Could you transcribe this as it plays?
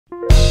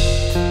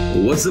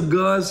What's up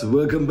guys,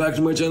 welcome back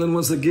to my channel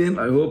once again.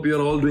 I hope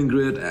you're all doing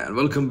great and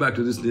welcome back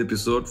to this new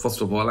episode.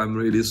 First of all, I'm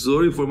really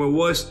sorry for my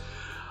voice.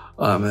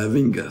 I'm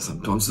having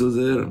some tonsils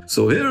here.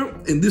 So here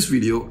in this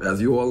video,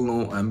 as you all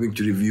know, I'm going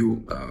to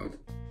review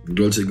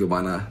Dolce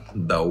Gabbana,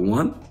 the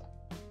one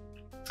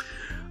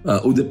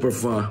Eau de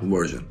Parfum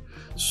version.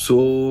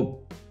 So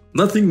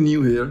nothing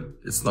new here.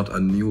 It's not a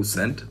new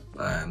scent,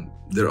 and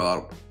there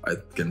are, I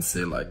can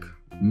say, like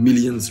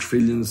millions,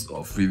 trillions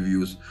of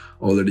reviews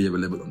already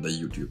available on the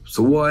YouTube.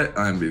 So why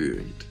I'm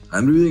reviewing it?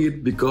 I'm reviewing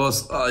it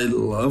because I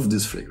love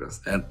this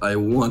fragrance and I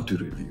want to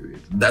review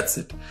it. That's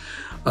it.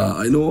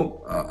 I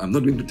know I'm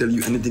not going to tell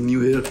you anything new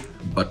here,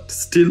 but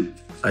still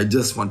I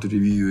just want to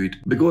review it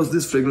because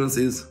this fragrance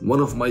is one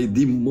of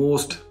the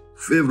most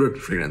favorite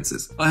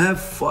fragrances. I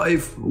have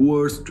 5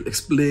 words to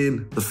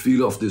explain the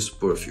feel of this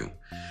perfume.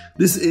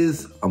 This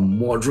is a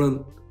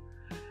modern,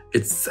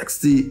 it's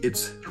sexy,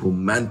 it's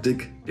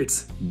romantic,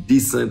 it's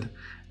decent,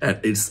 and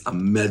it's a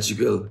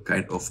magical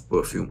kind of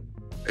perfume.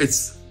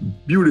 It's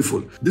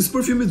beautiful. This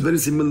perfume is very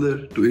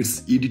similar to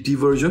its EDT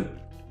version,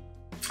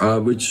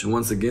 which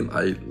once again,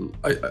 I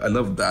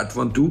love that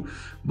one too,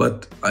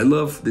 but I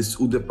love this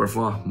Eau de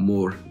Parfum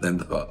more than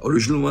the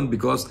original one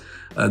because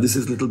this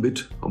is a little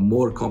bit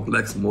more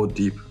complex, more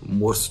deep,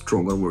 more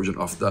stronger version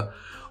of the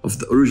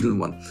original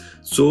one.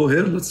 So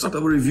here, let's start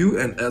our review,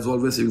 and as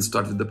always, we will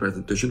start with the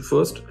presentation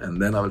first,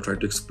 and then I will try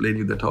to explain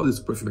you that how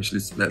this perfume actually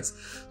smells.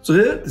 So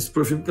here, this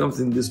perfume comes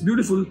in this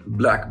beautiful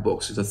black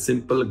box. It's a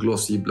simple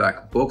glossy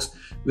black box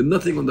with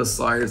nothing on the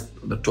sides.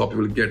 On the top, you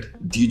will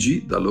get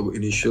DG, the logo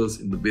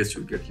initials. In the base,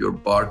 you will get your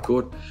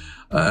barcode,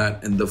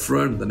 and in the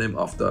front, the name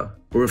of the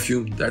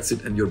perfume. That's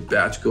it, and your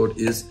badge code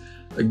is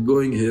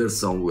going here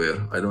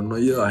somewhere. I don't know.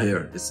 Yeah,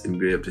 here it's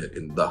engraved here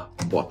in the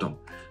bottom.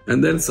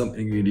 And then some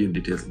ingredient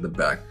details in the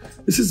back.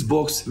 This is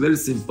box, very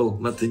simple,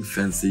 nothing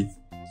fancy.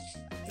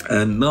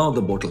 And now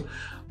the bottle.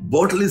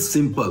 Bottle is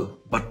simple,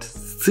 but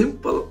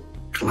simple,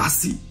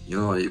 classy.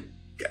 You know, you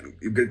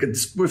can get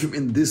this perfume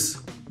in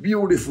this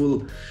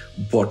beautiful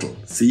bottle.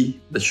 See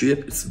the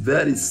shape? It's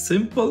very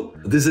simple.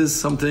 This is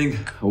something,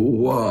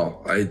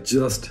 wow, I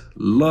just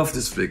love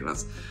this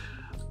fragrance.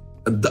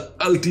 The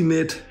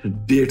ultimate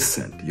date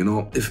scent. You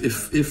know,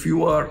 if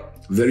you are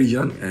very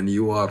young and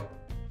you are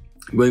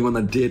going on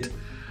a date,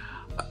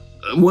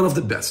 one of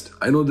the best.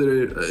 I know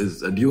there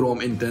is a Durham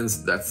Intense.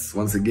 That's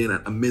once again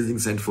an amazing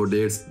scent for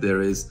dates.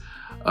 There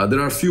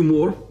are a few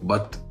more,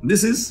 but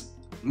this is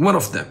one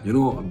of them. You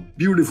know, a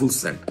beautiful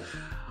scent.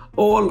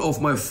 All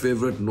of my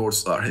favorite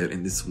notes are here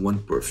in this one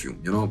perfume.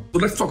 You know, so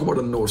let's talk about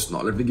the notes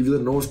now. Let me give you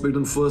the notes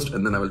breakdown first,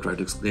 and then I will try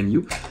to explain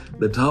you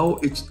that how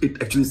it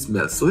actually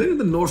smells. So here in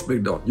the notes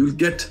breakdown, you'll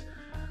get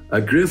a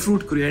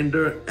grapefruit,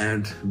 coriander,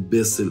 and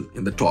basil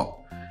in the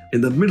top. In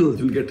the middle,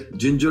 you'll get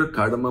ginger,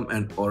 cardamom,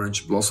 and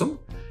orange blossom.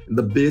 In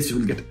the base, you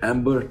will get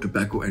amber,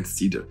 tobacco, and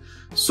cedar.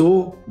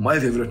 So my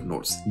favorite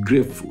notes,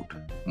 grapefruit.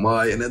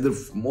 My another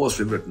most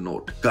favorite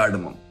note,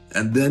 cardamom,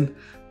 and then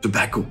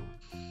tobacco.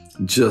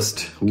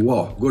 Just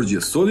wow,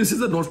 gorgeous. So this is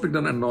the notes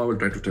breakdown, and now I will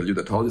try to tell you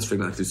that how this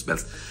fragrance actually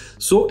smells.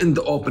 So in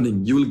the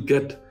opening, you will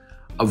get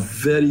a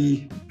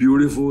very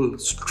beautiful,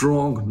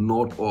 strong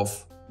note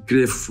of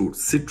grapefruit,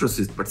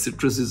 citruses. But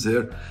citruses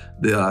here,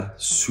 they are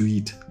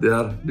sweet. They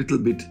are little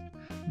bit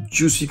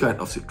juicy kind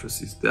of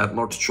citruses. They are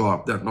not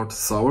sharp, they are not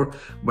sour,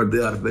 but they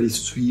are very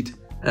sweet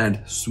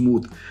and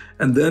smooth.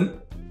 And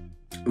then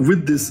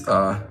with this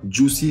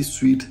juicy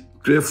sweet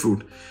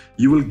grapefruit,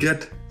 you will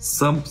get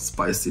some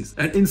spices,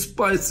 and in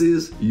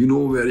spices you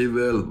know very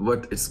well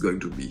what it's going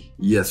to be.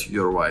 Yes,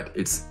 you're right,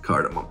 it's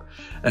cardamom.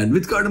 And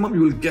with cardamom you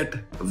will get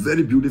a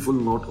very beautiful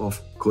note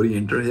of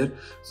coriander here.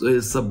 So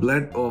it's a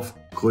blend of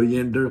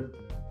coriander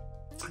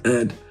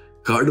and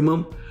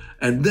cardamom,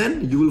 and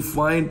then you will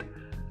find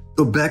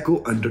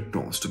tobacco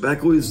undertones.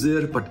 Tobacco is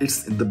there, but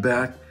it's in the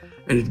back,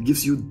 and it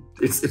gives you,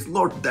 it's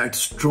not that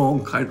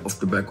strong kind of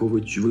tobacco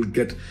which you will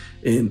get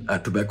in a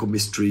tobacco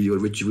mystery or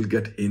which you will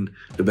get in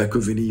tobacco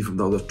vinny from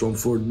the other Tom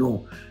Ford.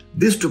 No,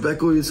 this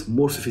tobacco is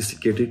more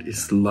sophisticated,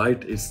 it's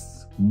light,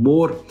 it's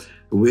more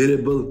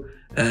wearable,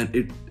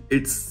 and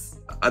it's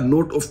a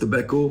note of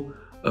tobacco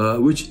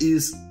which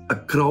is a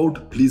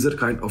crowd pleaser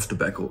kind of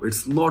tobacco.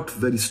 It's not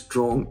very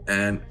strong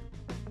and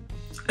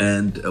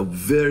a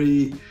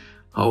very,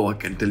 how I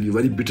can tell you,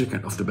 very bitter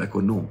kind of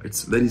tobacco. No,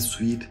 it's very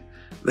sweet,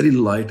 very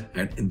light,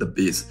 and in the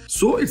base.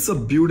 So it's a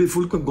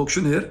beautiful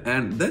concoction here.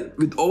 And then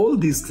with all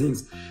these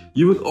things,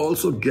 you will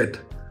also get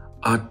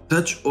a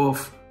touch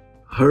of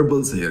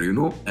herbals here, you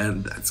know,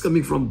 and that's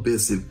coming from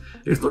basil.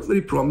 It's not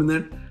very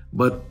prominent,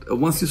 but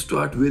once you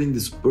start wearing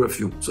this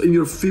perfume, so in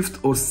your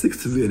 5th or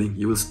 6th wearing,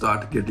 you will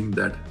start getting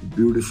that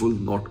beautiful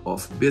note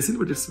of basil,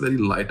 but it's very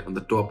light on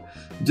the top,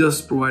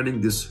 just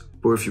providing this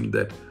perfume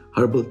that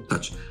herbal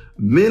touch.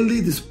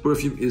 Mainly this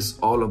perfume is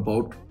all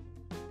about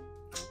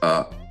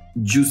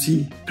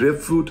juicy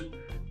grapefruit,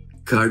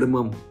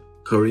 cardamom,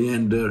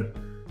 coriander,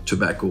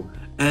 tobacco,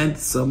 and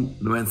some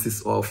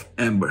nuances of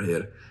amber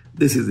here.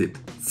 This is it.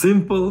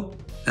 Simple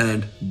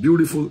and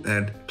beautiful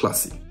and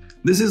classy.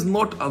 This is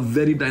not a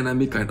very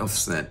dynamic kind of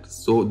scent.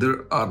 So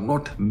there are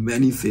not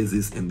many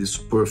phases in this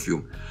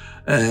perfume.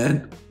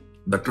 And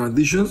the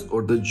transitions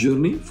or the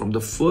journey from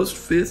the first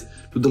phase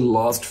to the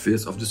last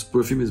phase of this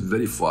perfume is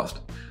very fast,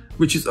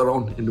 which is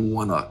around in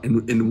 1 hour.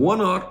 In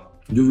 1 hour,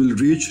 you will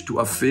reach to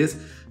a phase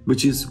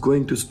which is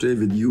going to stay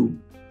with you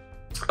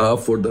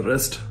for the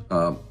rest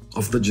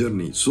of the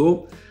journey.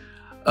 So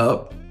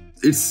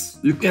it's,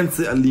 you can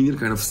say, a linear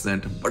kind of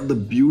scent, but the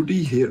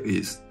beauty here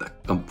is the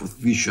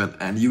composition,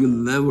 and you will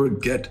never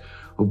get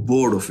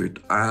bored of it.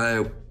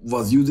 I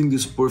was using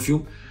this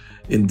perfume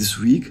in this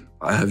week.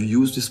 I have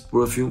used this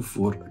perfume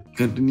for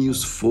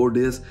continuous 4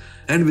 days,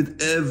 and with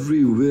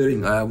every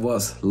wearing I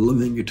was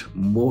loving it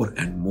more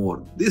and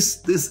more.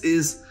 This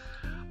is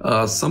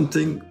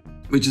something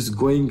which is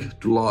going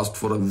to last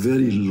for a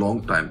very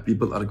long time.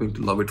 People are going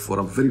to love it for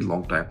a very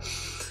long time.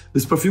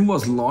 This perfume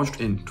was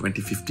launched in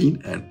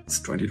 2015 and it's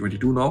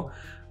 2022 now,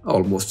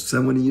 almost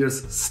 7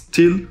 years.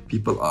 Still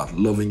people are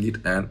loving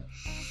it, and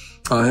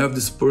I have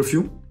this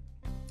perfume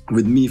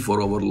with me for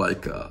over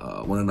like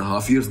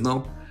 1.5 years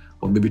now,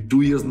 or maybe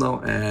 2 years now,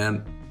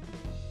 and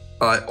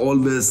I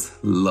always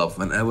love,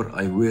 whenever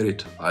I wear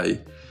it, I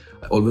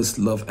always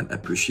love and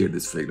appreciate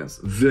this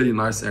fragrance. Very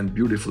nice and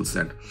beautiful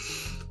scent.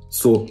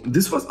 So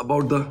this was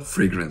about the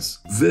fragrance.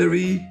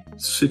 Very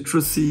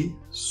citrusy,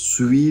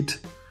 sweet,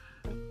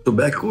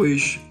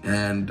 tobacco-ish,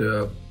 and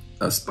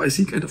a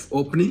spicy kind of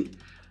opening,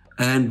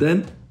 and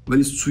then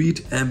very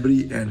sweet,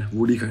 ambery and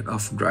woody kind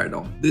of dry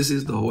down. This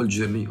is the whole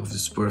journey of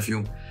this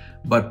perfume,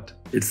 but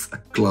it's a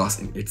class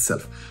in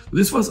itself.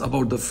 This was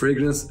about the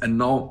fragrance, and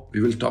now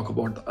we will talk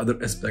about the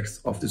other aspects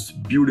of this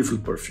beautiful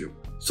perfume.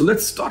 So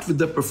let's start with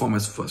the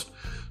performance first.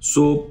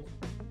 So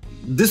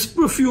this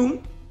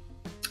perfume,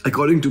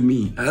 according to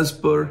me, as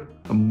per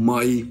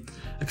my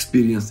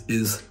experience,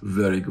 is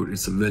very good.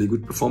 It's a very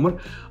good performer.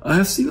 I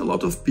have seen a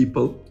lot of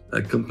people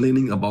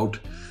complaining about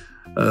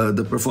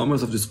the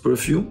performance of this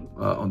perfume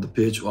on the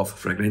page of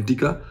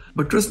Fragrantica,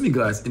 but trust me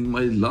guys, in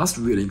my last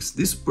wearings,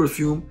 this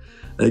perfume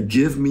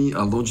gave me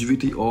a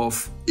longevity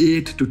of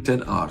 8 to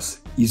 10 hours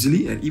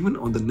easily, and even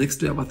on the next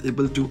day I was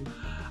able to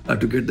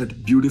get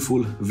that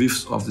beautiful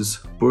whiffs of this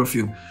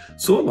perfume.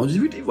 So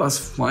longevity was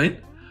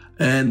fine,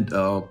 and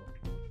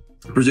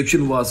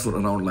projection was for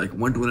around like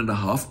 1 to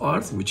 1.5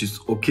 hours, which is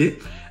okay.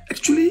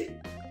 Actually,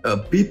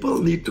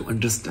 people need to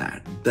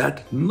understand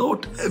that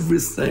not every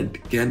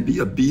scent can be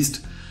a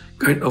beast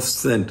kind of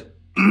scent.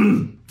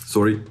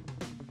 Sorry.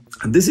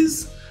 And this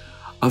is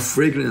a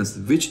fragrance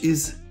which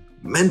is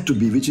meant to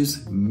be, which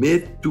is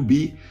made to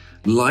be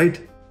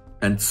light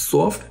and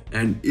soft,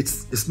 and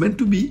it's meant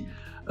to be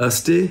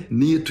stay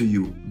near to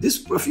you. This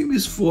perfume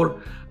is for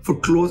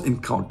close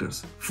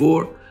encounters,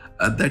 for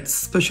that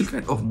special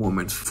kind of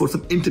moments, for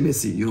some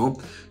intimacy, you know.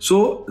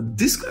 So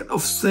this kind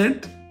of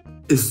scent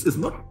is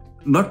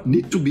not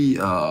need to be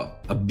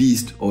a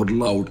beast or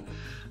loud.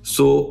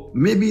 So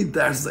maybe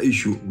that's the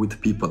issue with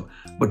people.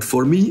 But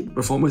for me,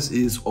 performance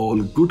is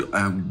all good. I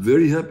am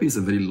very happy. It's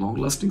a very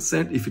long-lasting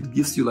scent. If it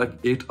gives you like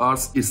 8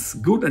 hours, it's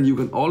good, and you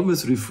can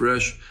always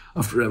refresh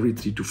after every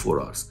 3 to 4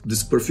 hours.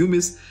 This perfume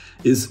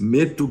is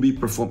made to be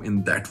performed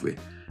in that way,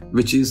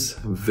 which is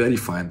very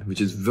fine, which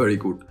is very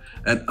good.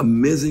 An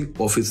amazing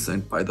office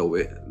scent, by the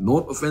way.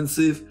 Not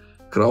offensive,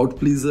 crowd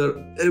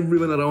pleaser.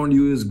 Everyone around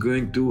you is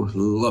going to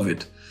love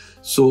it.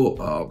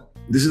 So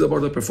this is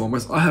about the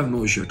performance. I have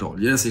no issue at all.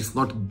 Yes, it's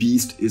not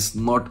beast, it's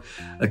not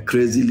a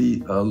crazily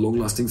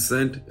long-lasting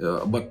scent,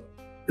 but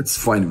it's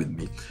fine with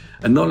me.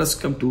 And now let's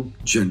come to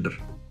gender.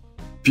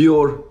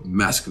 Pure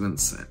masculine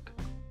scent.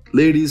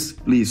 Ladies,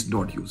 please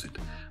don't use it.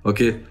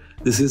 Okay,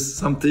 this is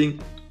something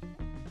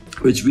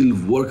which will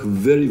work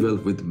very well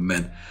with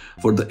men.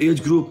 For the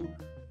age group,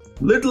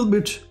 little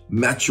bit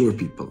mature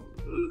people.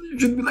 You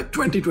should be like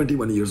 20,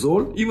 21 years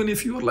old. Even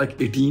if you are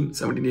like 18,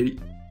 17,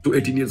 18 to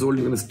 18 years old,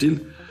 you're gonna still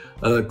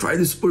try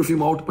this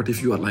perfume out. But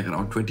if you are like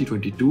around 20,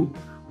 22,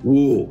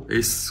 whoa,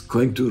 it's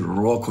going to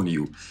rock on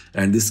you.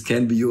 And this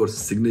can be your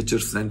signature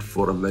scent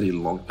for a very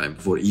long time,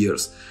 for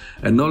years.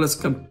 And now let's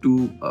come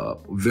to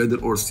weather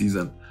or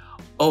season.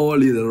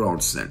 All year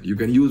round scent. You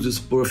can use this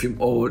perfume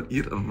all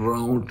year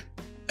round,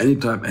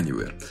 anytime,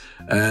 anywhere.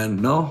 And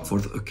now for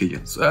the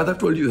occasion. So as I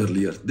told you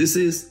earlier, this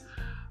is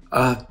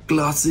a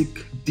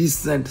classic,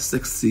 decent,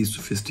 sexy,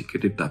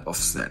 sophisticated type of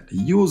scent.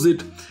 Use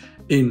it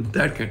in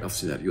that kind of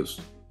scenarios.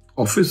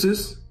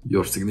 Offices,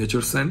 your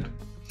signature scent,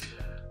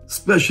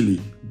 especially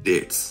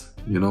dates,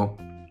 you know,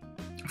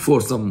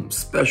 for some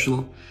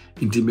special,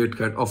 intimate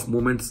kind of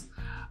moments.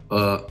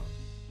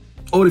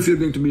 Or if you're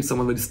going to meet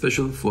someone very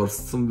special, for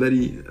some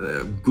very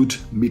good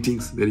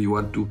meetings where you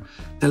want to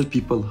tell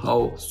people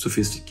how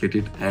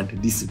sophisticated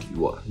and decent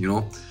you are, you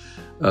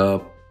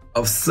know,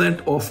 a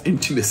scent of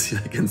intimacy,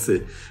 I can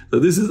say. So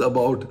this is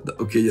about the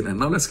occasion. And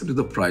now let's come to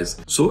the price.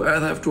 So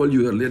as I've told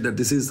you earlier, that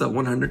this is a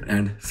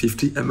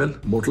 150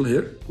 ml bottle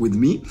here with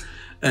me.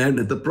 And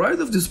the price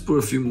of this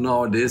perfume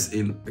nowadays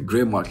in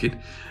grey market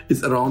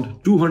is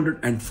around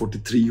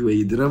 243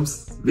 UAE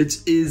dirhams, which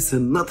is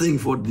nothing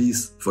for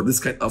this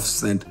kind of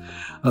scent.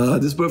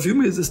 This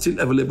perfume is still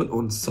available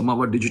on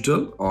Samava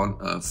Digital,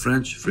 on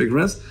French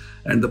Fragrance,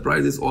 and the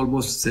price is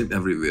almost same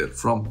everywhere,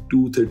 from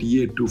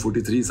 238 to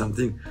 43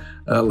 something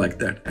like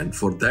that. And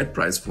for that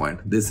price point,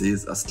 this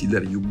is a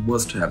stealer. You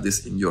must have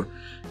this in your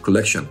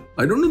collection.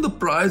 I don't know the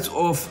price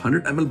of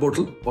 100 ml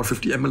bottle or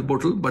 50 ml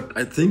bottle, but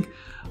I think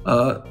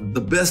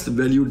the best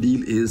value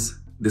deal is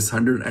this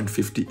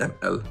 150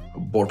 ml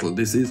bottle.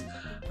 This is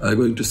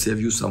going to save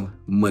you some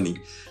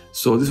money.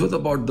 So this was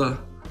about the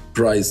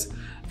price,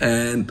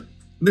 and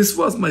this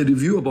was my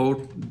review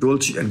about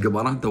Dolce &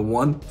 Gabbana, the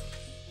one.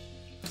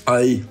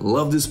 I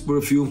love this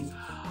perfume.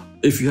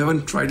 If you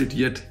haven't tried it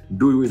yet,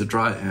 do give it a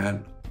try,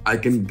 and I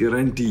can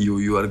guarantee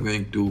you are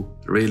going to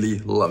really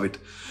love it.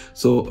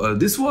 So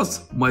this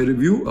was my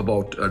review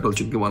about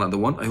Dolce & Gabbana, the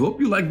one. I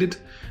hope you liked it,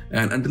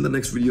 and until the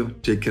next video,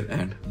 take care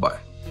and bye.